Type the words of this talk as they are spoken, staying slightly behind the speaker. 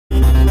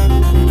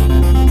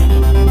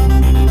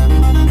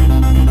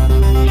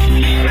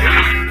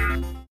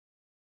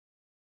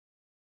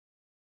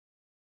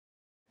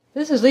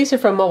This is Lisa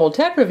from Mobile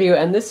Tech Review,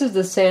 and this is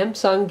the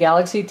Samsung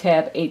Galaxy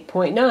Tab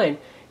 8.9.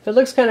 If it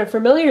looks kind of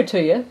familiar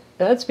to you,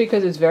 that's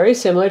because it's very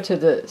similar to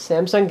the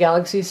Samsung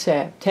Galaxy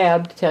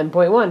Tab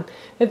 10.1.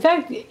 In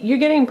fact, you're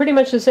getting pretty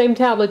much the same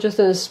tablet, just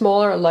in a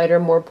smaller, lighter,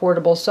 more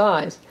portable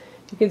size.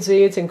 You can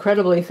see it's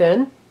incredibly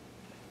thin.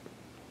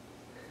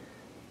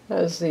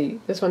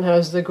 This one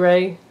has the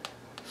gray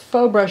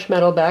faux brush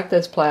metal back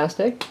that's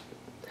plastic,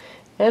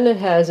 and it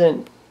has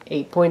an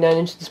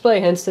 8.9-inch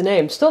display, hence the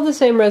name. Still the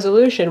same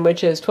resolution,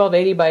 which is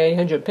 1280 by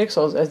 800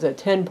 pixels as the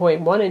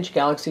 10.1-inch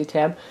Galaxy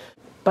Tab,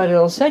 but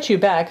it'll set you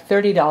back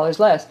 $30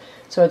 less.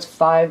 So it's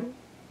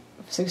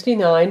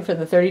 $569 for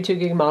the 32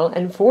 gig model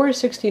and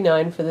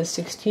 $469 for the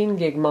 16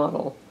 gig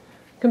model.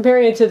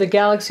 Comparing it to the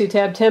Galaxy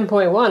Tab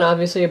 10.1,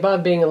 obviously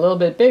above being a little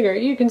bit bigger,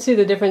 you can see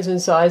the difference in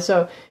size.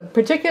 So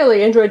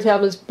particularly Android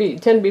tablets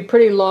tend to be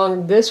pretty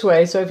long this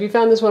way, so if you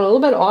found this one a little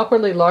bit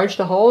awkwardly large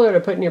to hold or to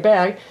put in your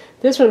bag,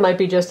 this one might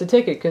be just a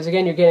ticket, because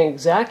again, you're getting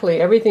exactly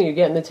everything you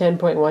get in the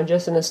 10.1,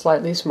 just in a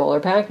slightly smaller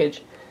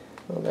package.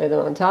 I'll lay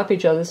them on top of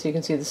each other so you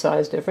can see the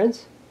size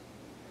difference.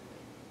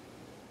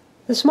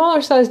 The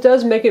smaller size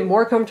does make it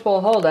more comfortable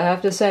to hold, I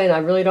have to say, and I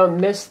really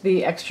don't miss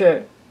the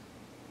extra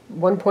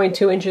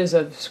 1.2 inches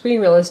of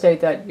screen real estate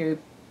that you're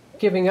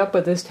giving up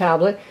with this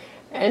tablet.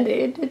 And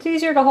it's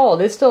easier to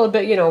hold. It's still a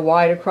bit,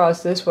 wide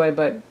across this way,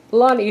 but a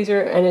lot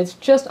easier, and it's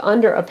just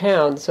under a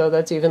pound, so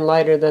that's even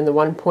lighter than the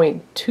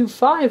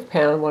 1.25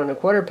 pound,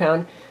 1.25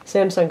 pound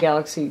Samsung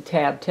Galaxy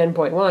Tab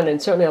 10.1,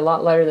 and certainly a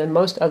lot lighter than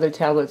most other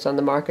tablets on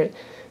the market.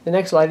 The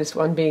next lightest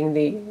one being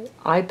the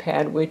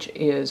iPad, which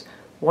is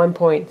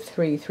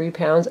 1.33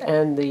 pounds,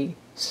 and the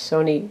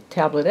Sony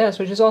Tablet S,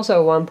 which is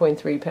also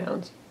 1.3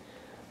 pounds.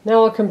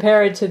 Now I'll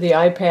compare it to the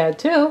iPad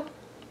 2.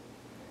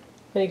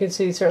 And you can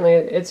see certainly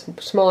it's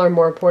smaller and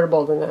more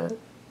portable than that.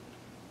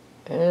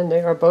 And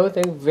they are both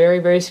very,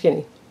 very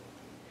skinny.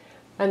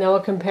 And now I'll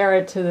compare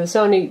it to the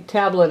Sony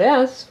Tablet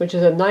S, which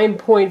is a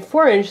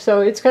 9.4 inch,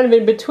 so it's kind of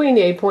in between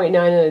the 8.9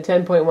 and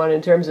the 10.1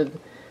 in terms of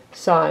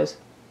size.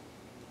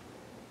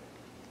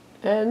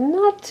 And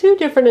not too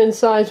different in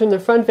size from the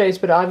front face,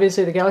 but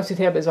obviously the Galaxy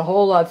Tab is a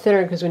whole lot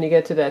thinner, because when you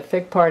get to that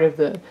thick part of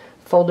the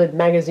folded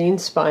magazine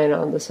spine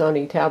on the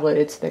Sony tablet,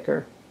 it's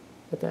thicker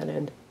at that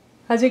end.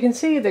 As you can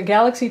see, the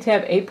Galaxy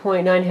Tab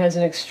 8.9 has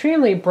an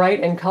extremely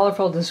bright and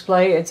colorful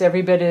display. It's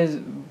every bit as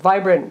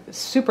vibrant,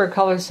 super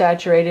color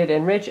saturated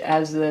and rich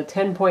as the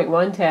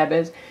 10.1 Tab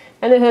is,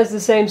 and it has the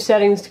same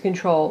settings to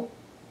control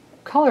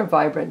color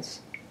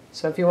vibrance.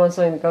 So if you want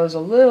something that goes a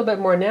little bit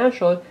more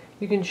natural,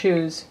 you can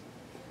choose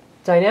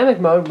Dynamic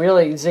Mode,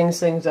 really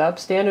zings things up.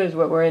 Standard is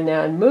what we're in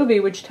now, and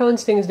Movie, which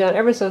tones things down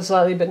ever so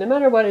slightly, but no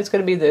matter what, it's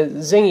going to be the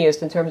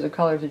zingiest in terms of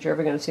colors that you're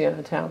ever going to see on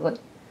a tablet.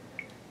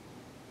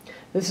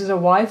 This is a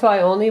Wi-Fi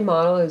only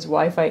model. It's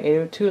Wi-Fi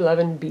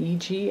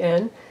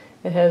 802.11bgn.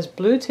 It has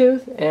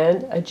Bluetooth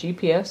and a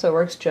GPS, so it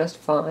works just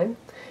fine.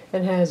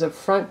 It has a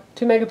front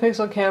 2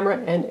 megapixel camera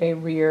and a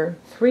rear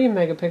 3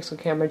 megapixel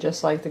camera,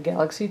 just like the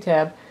Galaxy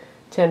Tab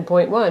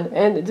 10.1.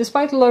 And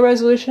despite the low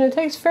resolution, it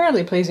takes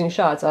fairly pleasing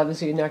shots.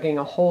 Obviously, you're not getting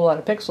a whole lot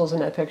of pixels in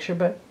that picture,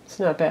 but it's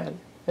not bad.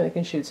 And it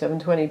can shoot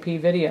 720p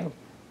video.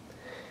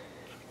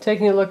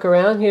 Taking a look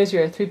around, here's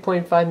your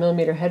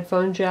 3.5mm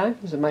headphone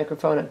jack. There's a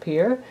microphone up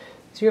here.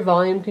 These are your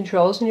volume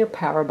controls and your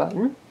power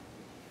button.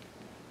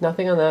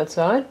 Nothing on that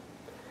side.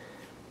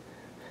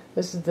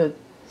 This is the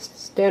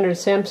standard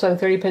Samsung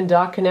 30-pin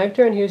dock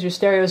connector, and here's your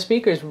stereo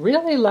speakers.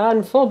 Really loud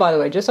and full, by the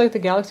way, just like the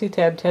Galaxy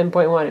Tab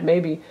 10.1. It may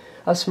be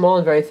a small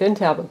and very thin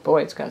tablet.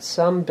 Boy, it's got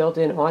some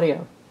built-in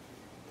audio.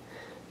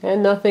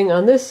 And nothing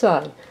on this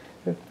side.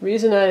 The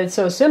reason that it's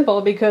so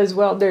simple, because,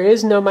 well, there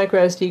is no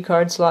micro SD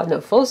card slot,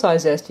 no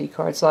full-size SD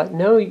card slot,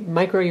 no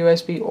micro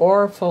USB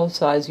or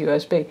full-size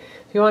USB.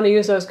 If you want to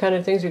use those kind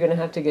of things, you're going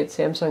to have to get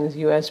Samsung's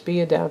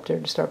USB adapter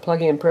to start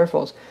plugging in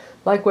peripherals.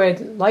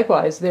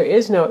 Likewise, there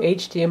is no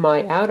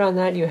HDMI out on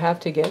that. You have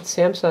to get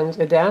Samsung's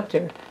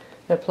adapter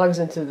that plugs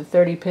into the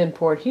 30-pin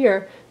port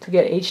here to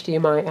get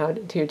HDMI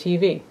out to your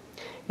TV.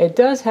 It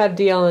does have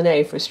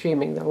DLNA for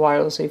streaming, though,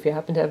 wirelessly, if you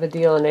happen to have a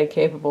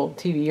DLNA-capable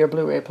TV or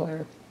Blu-ray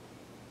player.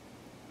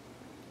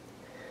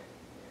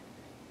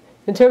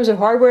 In terms of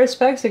hardware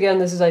specs, again,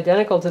 this is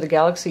identical to the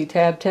Galaxy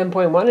Tab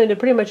 10.1 and to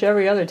pretty much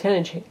every other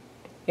 10-inch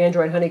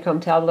Android Honeycomb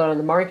tablet on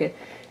the market.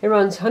 It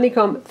runs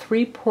Honeycomb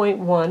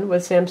 3.1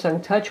 with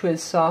Samsung TouchWiz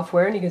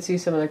software, and you can see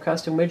some of their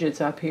custom widgets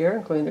up here,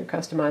 including their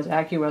customized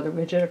AccuWeather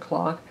widget, a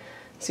clock,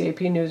 CAP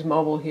News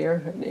Mobile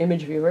here, an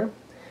image viewer.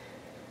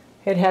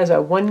 It has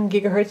a 1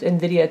 GHz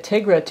NVIDIA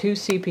Tegra 2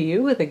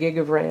 CPU with a gig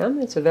of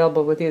RAM. It's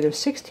available with either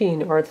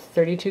 16 or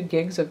 32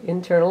 gigs of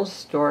internal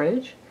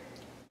storage.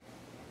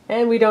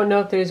 And we don't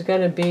know if there's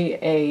going to be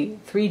a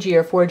 3G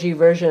or 4G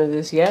version of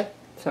this yet,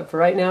 so for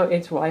right now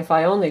it's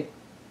Wi-Fi only.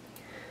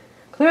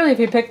 Clearly, if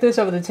you pick this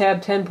over the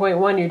Tab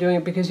 10.1, you're doing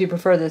it because you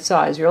prefer the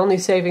size. You're only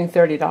saving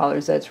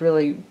 $30. That's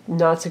really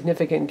not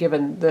significant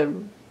given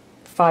the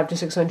 $500 to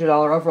 $600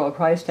 overall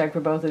price tag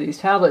for both of these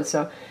tablets.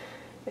 So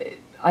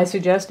I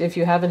suggest if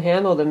you haven't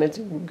handled them, it's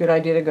a good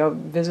idea to go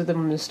visit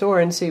them in the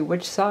store and see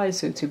which size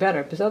suits you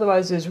better, because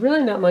otherwise there's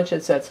really not much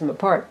that sets them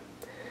apart.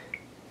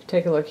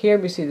 take a look here,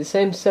 we see the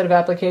same set of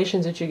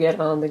applications that you get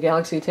on the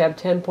Galaxy Tab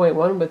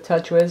 10.1 with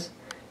TouchWiz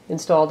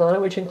installed on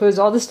it, which includes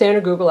all the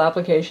standard Google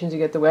applications. You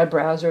get the web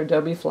browser,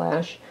 Adobe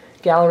Flash,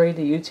 Gallery,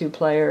 the YouTube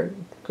player,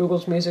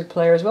 Google's music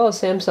player, as well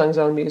as Samsung's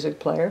own music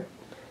player.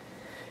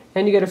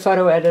 And you get a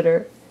photo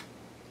editor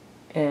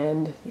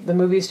and the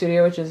Movie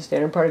Studio, which is a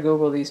standard part of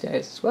Google these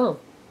days as well.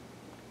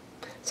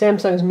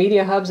 Samsung's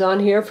Media Hub's on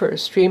here for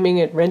streaming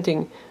and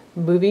renting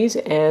movies,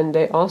 and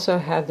they also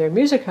have their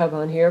Music Hub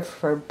on here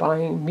for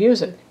buying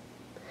music.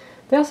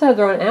 They also have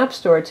their own app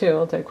store too.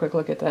 I'll take a quick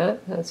look at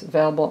that. That's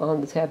available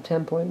on the Tab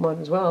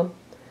 10.1 as well.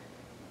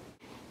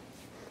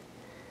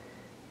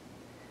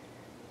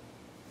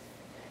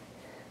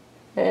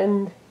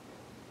 And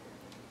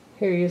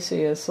here you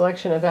see a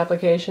selection of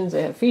applications.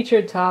 They have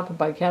featured, top,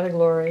 by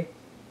category.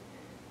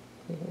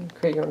 You can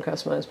create your own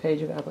customized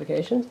page of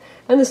applications.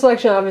 And the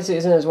selection obviously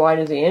isn't as wide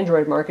as the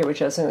Android market, which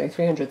has something like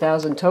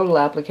 300,000 total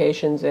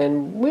applications,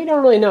 and we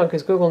don't really know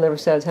because Google never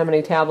says how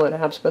many tablet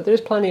apps, but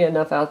there's plenty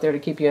enough out there to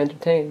keep you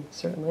entertained,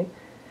 certainly.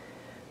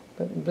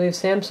 But I believe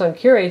Samsung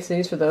curates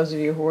these for those of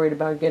you who are worried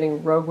about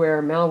getting rogueware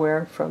or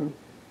malware from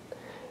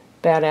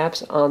bad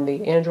apps on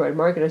the Android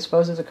market. I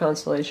suppose it's a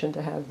consolation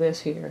to have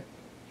this here.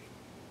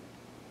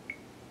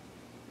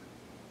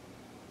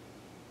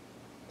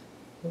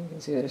 You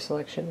can see their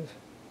selection of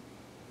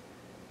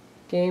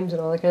games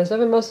and all that kind of stuff,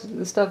 and most of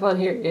the stuff on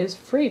here is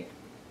free,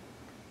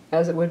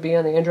 as it would be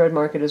on the Android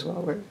market as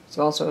well, where it's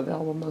also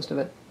available, most of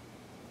it.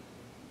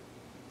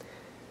 In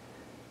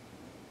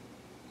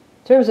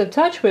terms of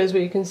TouchWiz,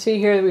 what you can see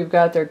here, we've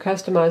got their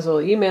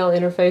customizable email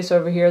interface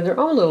over here, their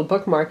own little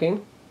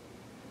bookmarking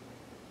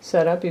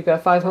setup. You've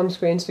got 5 home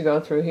screens to go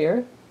through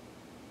here.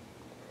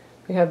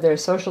 We have their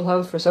Social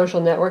Hub for social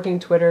networking.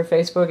 Twitter,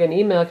 Facebook, and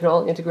email can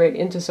all integrate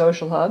into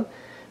Social Hub.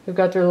 We've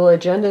got their little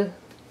agenda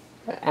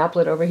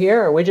applet over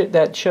here, a widget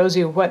that shows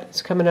you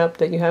what's coming up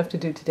that you have to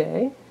do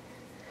today.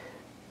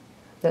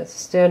 That's a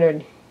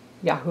standard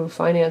Yahoo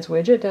Finance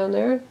widget down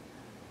there.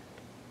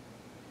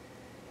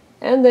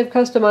 And they've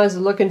customized the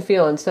look and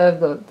feel. Instead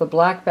of the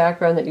black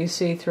background that you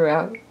see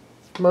throughout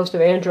most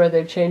of Android,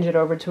 they've changed it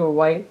over to a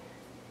white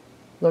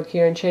look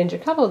here and changed a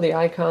couple of the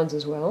icons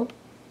as well.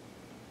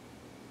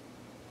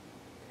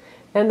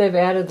 And they've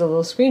added the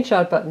little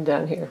screenshot button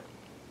down here.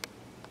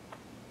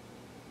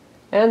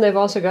 And they've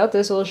also got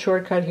this little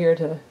shortcut here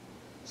to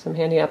some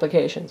handy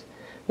applications.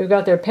 We've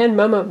got their Pen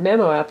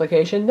Memo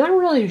application. Not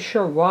really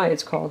sure why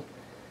it's called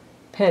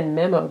Pen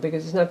Memo,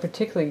 because it's not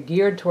particularly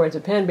geared towards a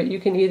pen, but you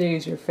can either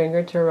use your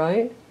finger to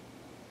write,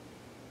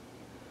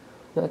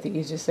 not the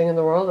easiest thing in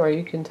the world, or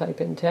you can type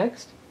in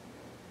text.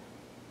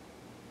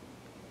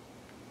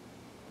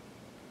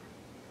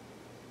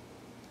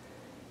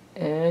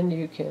 And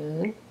you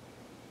can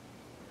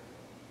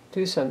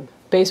do some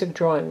basic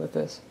drawing with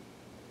this.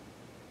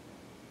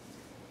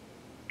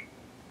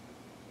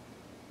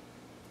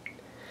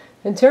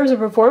 In terms of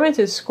performance,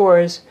 it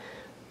scores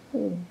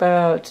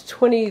about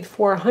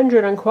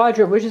 2400 on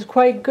Quadrant, which is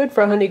quite good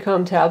for a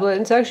Honeycomb tablet.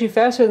 It's actually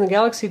faster than the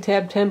Galaxy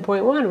Tab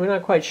 10.1. We're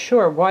not quite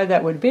sure why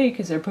that would be,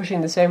 because they're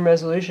pushing the same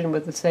resolution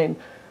with the same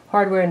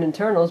hardware and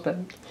internals, but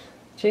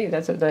gee,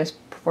 that's a nice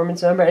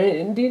performance number. And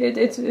indeed,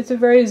 it's a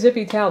very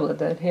zippy tablet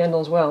that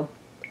handles well.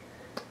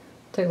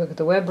 Take a look at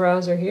the web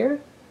browser here.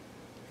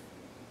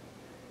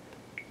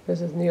 This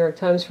is the New York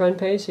Times front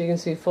page, so you can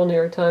see full New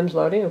York Times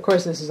loading. Of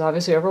course, this is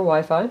obviously over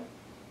Wi-Fi.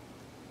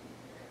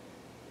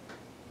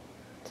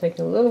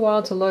 Taking a little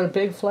while to load a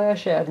big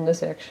flash ad in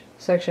this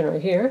section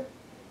right here.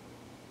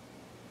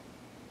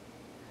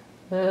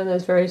 And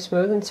that's very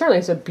smooth, and certainly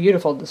it's a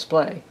beautiful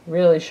display.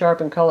 Really sharp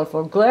and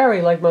colorful.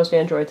 Glary like most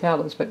Android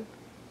tablets, but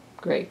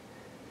great.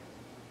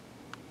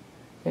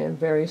 And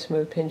very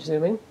smooth pinch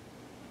zooming.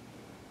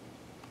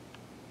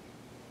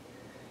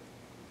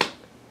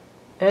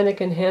 And it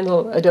can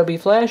handle Adobe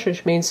Flash,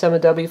 which means some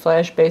Adobe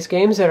Flash-based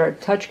games that are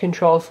touch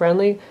control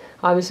friendly.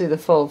 Obviously the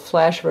full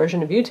Flash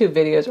version of YouTube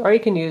videos, or you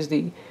can use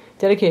the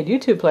dedicated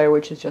YouTube player,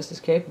 which is just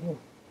as capable.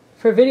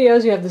 For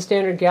videos, you have the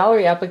standard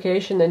Gallery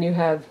application, then you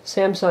have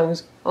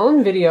Samsung's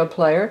own video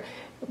player,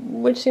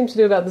 which seems to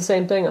do about the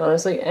same thing,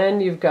 honestly,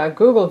 and you've got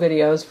Google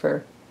Videos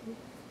for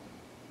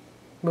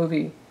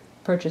movie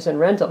purchase and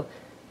rental.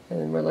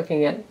 And we're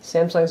looking at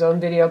Samsung's own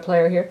video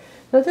player here.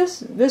 Now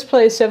this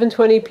plays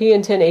 720p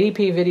and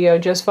 1080p video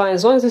just fine,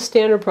 as long as it's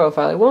standard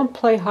profile. It won't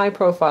play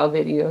high-profile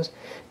videos.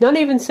 Not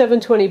even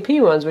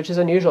 720p ones, which is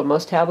unusual.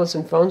 Most tablets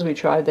and phones we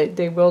tried,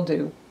 they will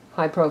do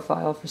high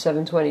profile for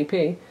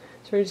 720p.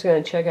 So we're just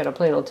going to check out a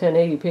plain old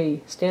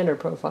 1080p standard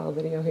profile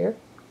video here.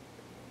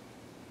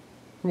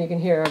 And you can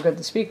hear how good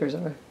the speakers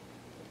are.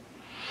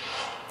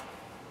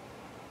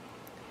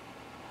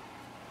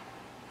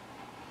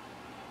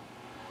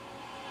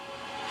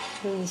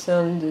 And the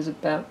sound is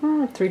about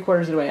 3/4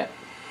 of the way up.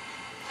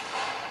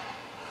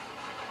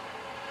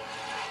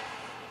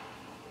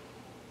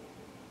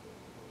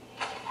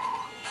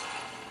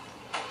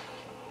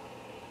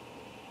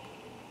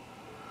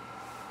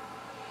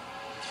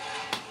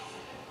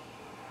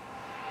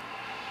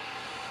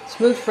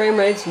 Smooth frame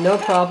rates, no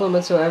problem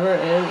whatsoever,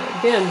 and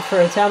again, for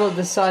a tablet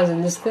this size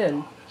and this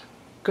thin,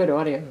 good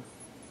audio.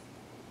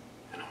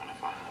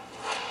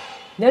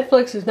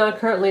 Netflix is not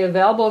currently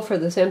available for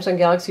the Samsung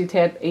Galaxy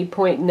Tab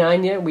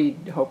 8.9 yet. We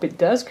hope it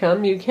does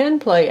come. You can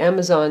play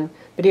Amazon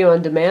Video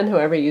on Demand,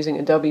 however, using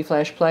Adobe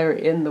Flash Player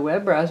in the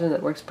web browser, and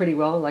that works pretty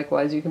well.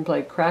 Likewise, you can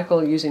play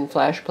Crackle using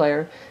Flash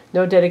Player.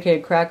 No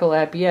dedicated Crackle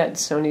app yet.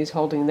 Sony's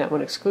holding that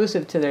one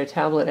exclusive to their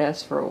Tablet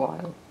S for a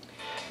while.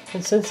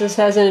 And since this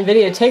has an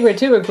NVIDIA Tegra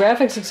 2 with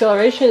graphics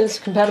acceleration, it's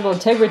compatible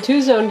with Tegra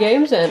 2 Zone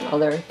games and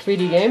other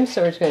 3D games,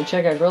 so we're just going to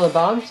check out Gorilla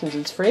Bob since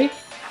it's free.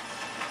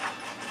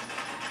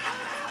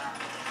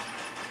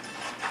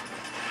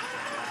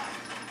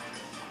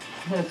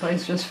 And it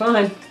plays just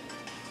fine.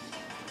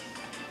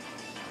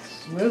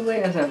 Smoothly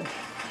as ever.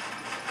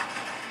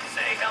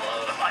 Say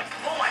hello to my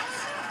voice!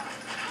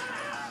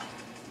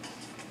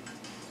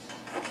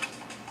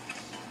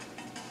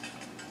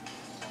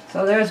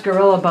 So there's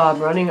Gorilla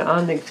Bob running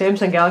on the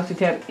Samsung Galaxy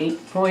Tab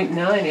 8.9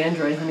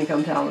 Android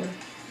Honeycomb tablet.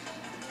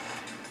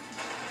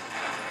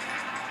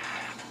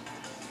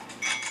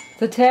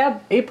 The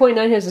Tab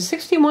 8.9 has a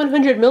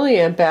 6100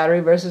 milliamp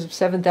battery versus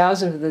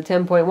 7000 for the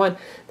 10.1.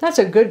 That's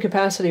a good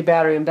capacity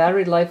battery, and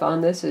battery life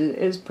on this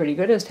is pretty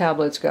good as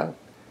tablets go.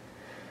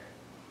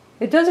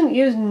 It doesn't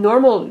use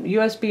normal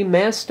USB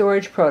mass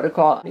storage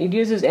protocol. It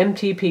uses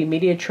MTP,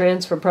 Media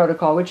Transfer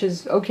Protocol, which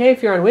is okay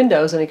if you're on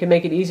Windows, and it can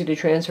make it easy to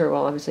transfer,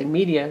 well, obviously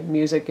media,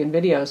 music, and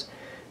videos.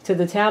 To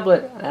the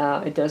tablet,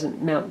 it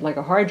doesn't mount like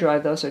a hard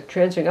drive, though, so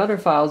transferring other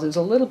files is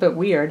a little bit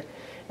weird.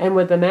 And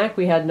with the Mac,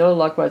 we had no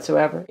luck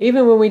whatsoever.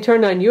 Even when we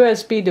turned on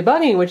USB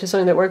debugging, which is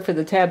something that worked for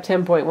the Tab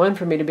 10.1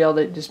 for me to be able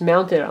to just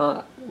mount it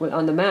on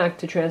the Mac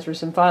to transfer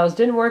some files,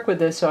 didn't work with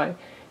this, so I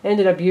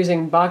ended up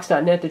using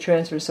Box.net to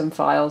transfer some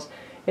files.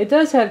 It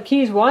does have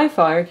Keys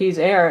Wi-Fi or Keys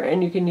Air,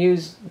 and you can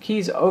use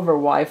Keys over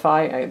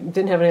Wi-Fi. I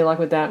didn't have any luck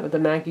with that with the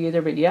Mac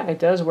either, but yeah, it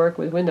does work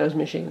with Windows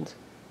machines.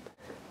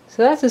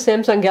 So that's the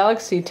Samsung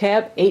Galaxy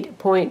Tab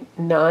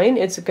 8.9.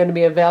 It's going to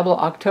be available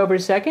October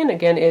 2nd.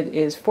 Again, it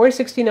is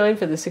 $469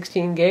 for the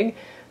 16 gig,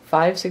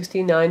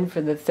 $569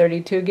 for the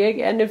 32 gig.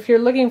 And if you're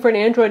looking for an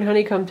Android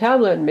Honeycomb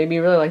tablet, and maybe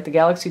you really like the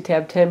Galaxy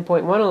Tab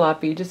 10.1 a lot,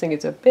 but you just think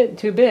it's a bit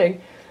too big,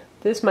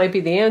 this might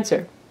be the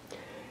answer.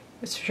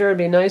 It's sure it'd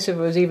be nice if it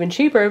was even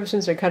cheaper,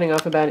 since they're cutting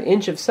off about an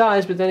inch of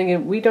size, but then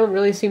again, we don't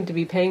really seem to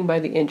be paying by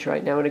the inch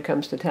right now when it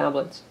comes to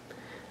tablets.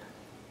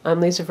 I'm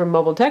Lisa from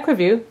Mobile Tech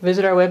Review.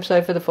 Visit our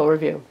website for the full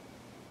review.